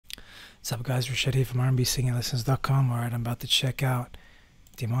What's up, guys? Rashid here from RBSingingLessons.com. Alright, I'm about to check out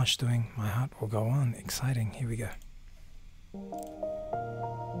Dimash doing My Heart Will Go On. Exciting. Here we go.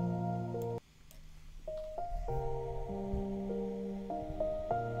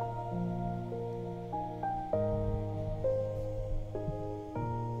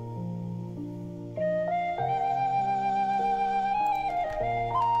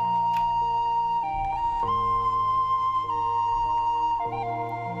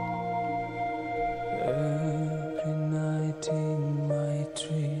 Every night in my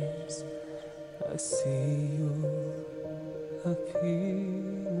dreams, I see you, I feel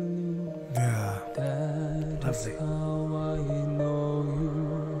you. Yeah, That is lovely. how I know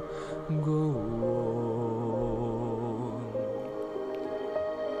you go on.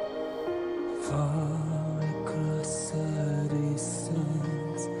 Far across a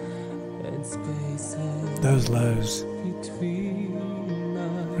distance and spaces Those lows, between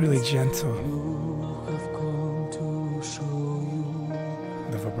us. really gentle. I've come to show you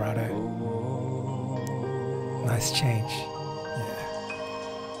The vibrato, nice change. Yeah.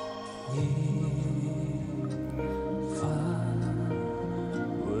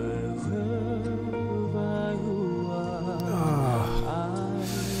 Oh,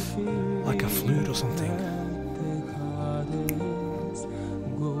 like a flute or something.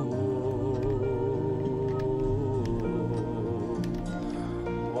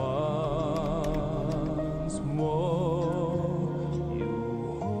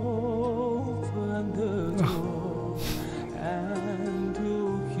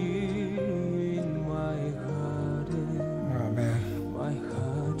 Oh man.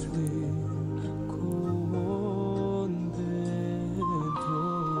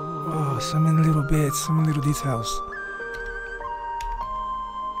 Oh, so many little bits, so many little details.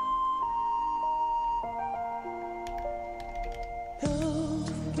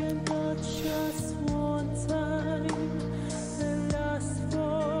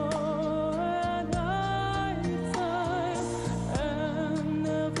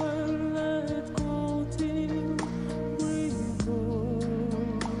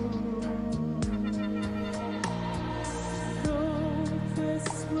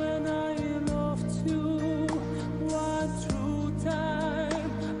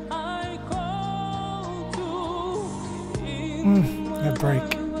 That break.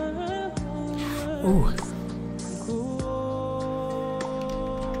 Ooh.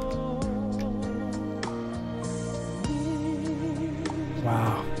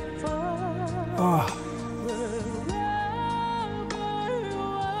 Wow. Oh.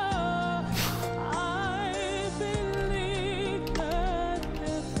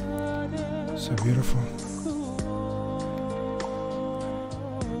 So beautiful.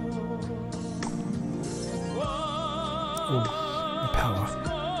 Ooh, the power.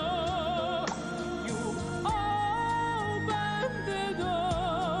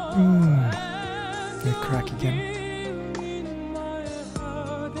 They crack again.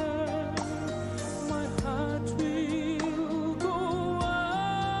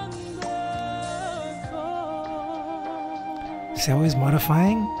 See how he's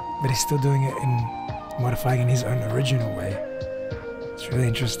modifying, but he's still doing it modifying in his own original way. It's really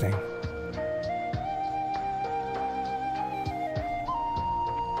interesting.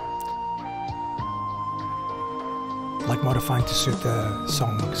 Like modifying to suit the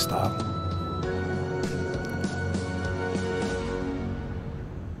song style.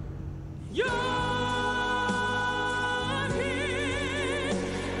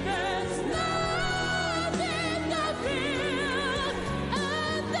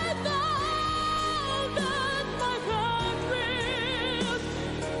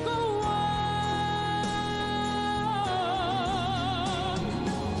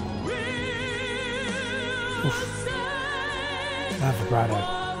 Oof. That vibrato.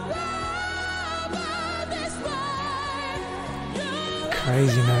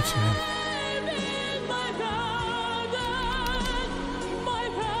 Crazy notes, man.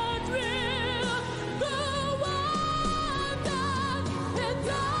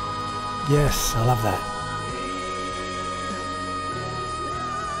 Yes, I love that.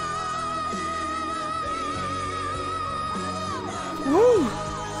 Woo!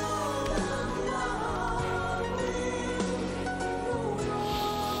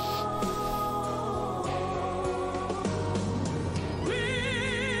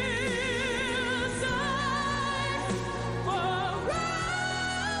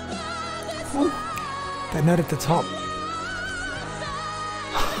 Ooh, that note at the top.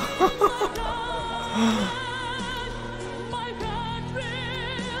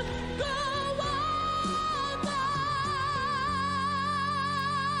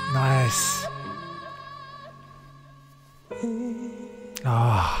 Nice.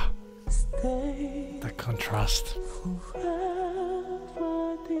 Ah, that contrast.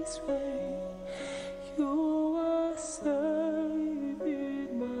 Forever this way, you are safe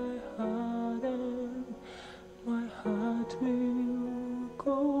in my heart, and my heart will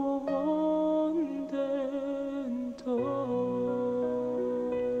go on and on.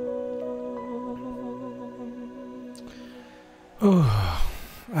 Oh,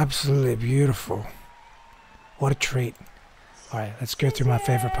 absolutely beautiful. What a treat. Alright, let's go through my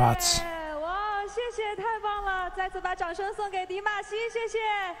favorite parts. 哇，谢谢，太棒了！再次把掌声送给迪玛希，谢谢，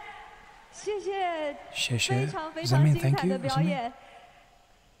谢谢，谢谢。非常非 Does that 常 mean 精 thank 彩 you 的 or 表 something? 演。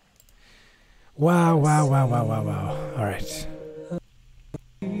 Wow, wow, wow, wow, wow, wow. Alright.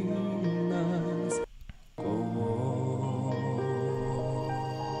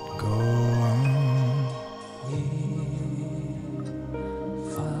 Go on.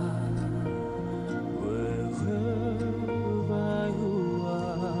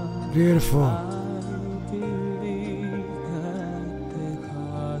 Beautiful.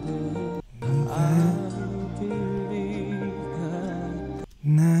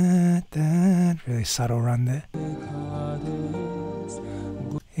 Not that really subtle run there.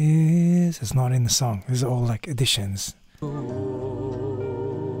 It's not in the song. These are all like additions.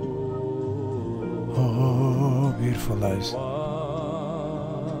 Oh, beautiful those.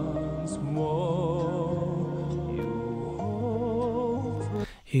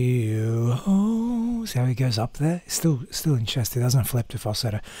 You see how he goes up there? It's still in chest. He doesn't flip to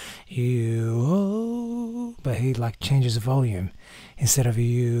falsetto. But he like changes the volume. Instead of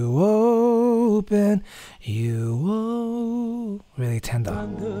you open, really tender.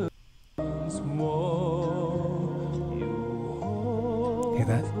 Hear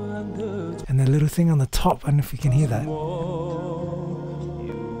that? And the little thing on the top, I don't know if you can hear that.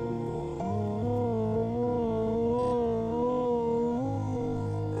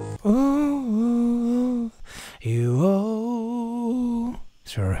 Oh,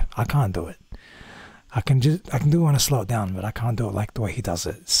 sure, I can't do it. I can do it when I slow it down, but I can't do it like the way he does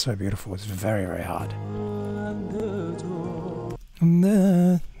it. It's so beautiful. It's very, very hard.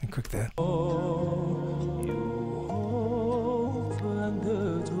 Quick there.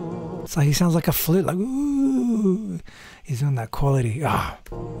 It's like he sounds like a flute, like ooh. He's doing that quality. Ah.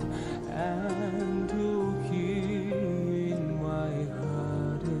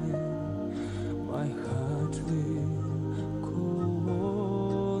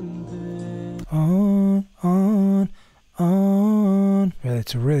 On. Really,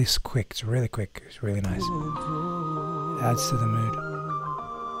 it's really quick. It's really quick. It's really nice. It adds to the mood.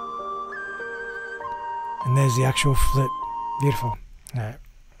 And there's the actual flute. Beautiful. Alright.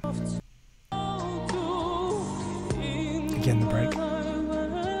 Again, the break.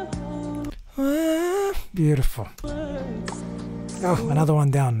 Ah, beautiful. Oh, another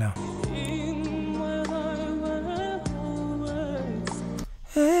one down now.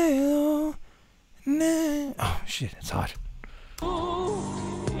 Oh shit, it's hard.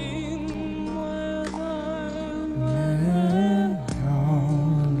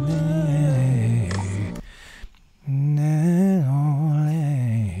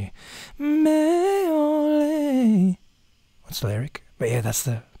 What's the lyric? But yeah, that's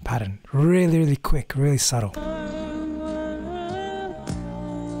the pattern. Really, really quick, really subtle.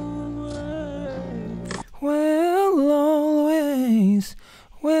 Will always.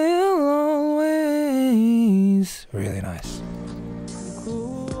 Really nice.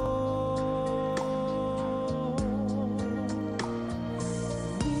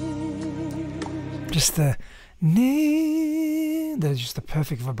 Just the there's just the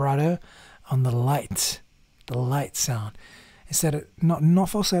perfect vibrato on the light sound. Instead of not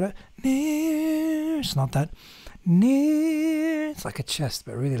falsetto, it's not that. It's like a chest,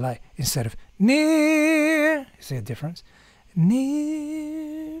 but really light. Instead of you see the difference?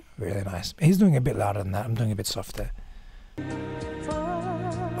 Really nice. He's doing a bit louder than that. I'm doing a bit softer.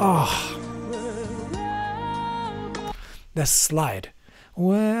 Oh, the slide.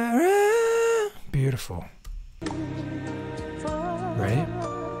 Beautiful. Ready?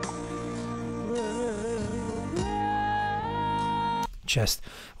 Chest.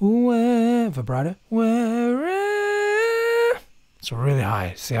 Vibrato. It's really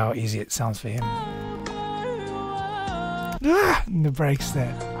high. See how easy it sounds for him. And the breaks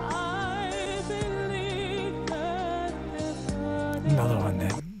there. Another one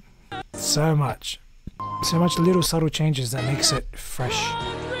there. So much little subtle changes that makes it fresh.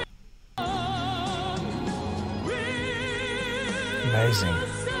 Amazing.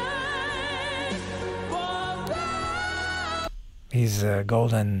 His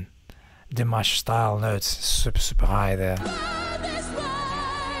golden Dimash style notes, super high there.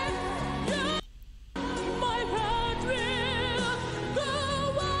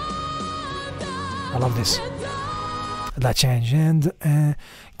 I love this. That change and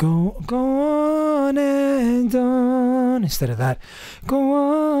go on and on instead of that. Go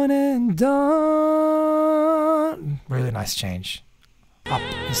on and on. Really nice change. Up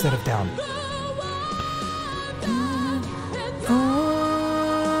instead of down.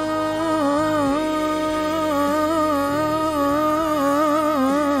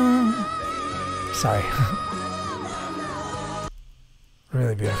 Sorry.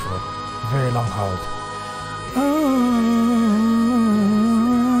 Really beautiful. Very long hold.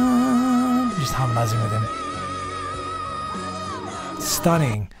 Just harmonizing with him.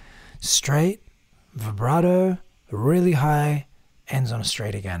 Stunning. Straight, vibrato, really high, ends on a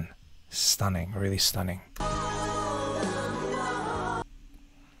straight again. Stunning, really stunning.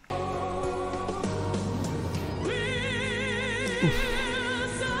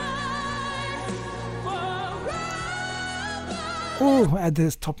 Oh, add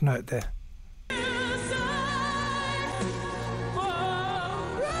this top note there.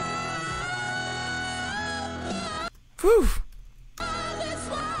 Whew.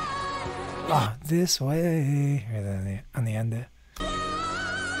 Ah, this way. On the end there.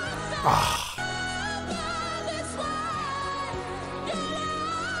 Ah.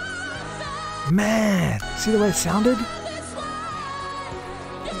 Man, see the way it sounded?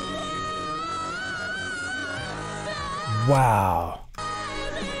 Wow.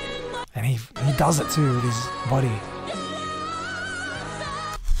 And he does it too with his body.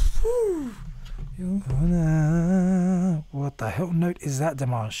 What the hell note is that,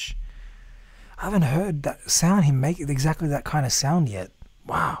 Dimash? I haven't heard that sound, him make exactly that kind of sound yet.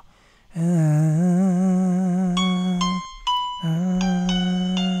 Wow.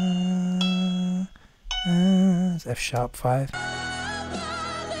 It's F sharp 5.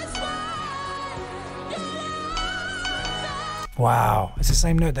 Wow, it's the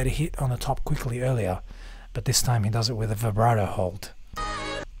same note that he hit on the top quickly earlier, but this time he does it with a vibrato hold.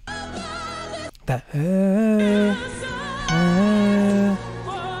 That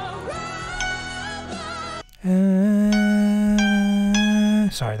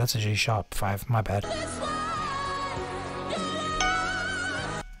sorry, that's a G sharp 5, my bad.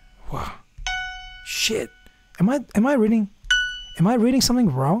 Wow. Shit. Am I reading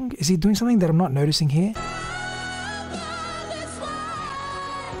something wrong? Is he doing something that I'm not noticing here?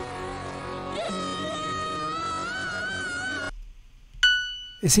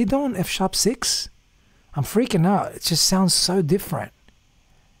 Is he doing F sharp 6? I'm freaking out. It just sounds so different.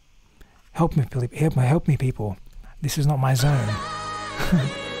 Help me, people. This is not my zone.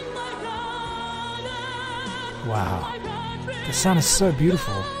 Wow. The sound is so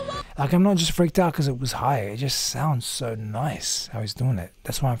beautiful. Like, I'm not just freaked out because it was high. It just sounds so nice how he's doing it.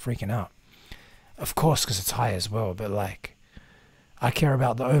 That's why I'm freaking out. Of course, because it's high as well. But, like, I care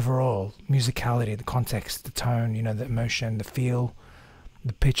about the overall musicality, the context, the tone, you know, the emotion, the feel,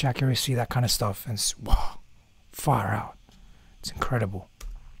 the pitch accuracy, that kind of stuff. And it's, wow, far out. It's incredible.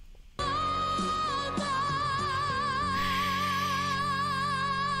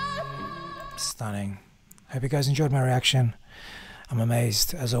 Stunning. Hope you guys enjoyed my reaction. I'm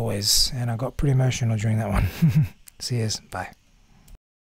amazed, as always, and I got pretty emotional during that one. See yous. Bye.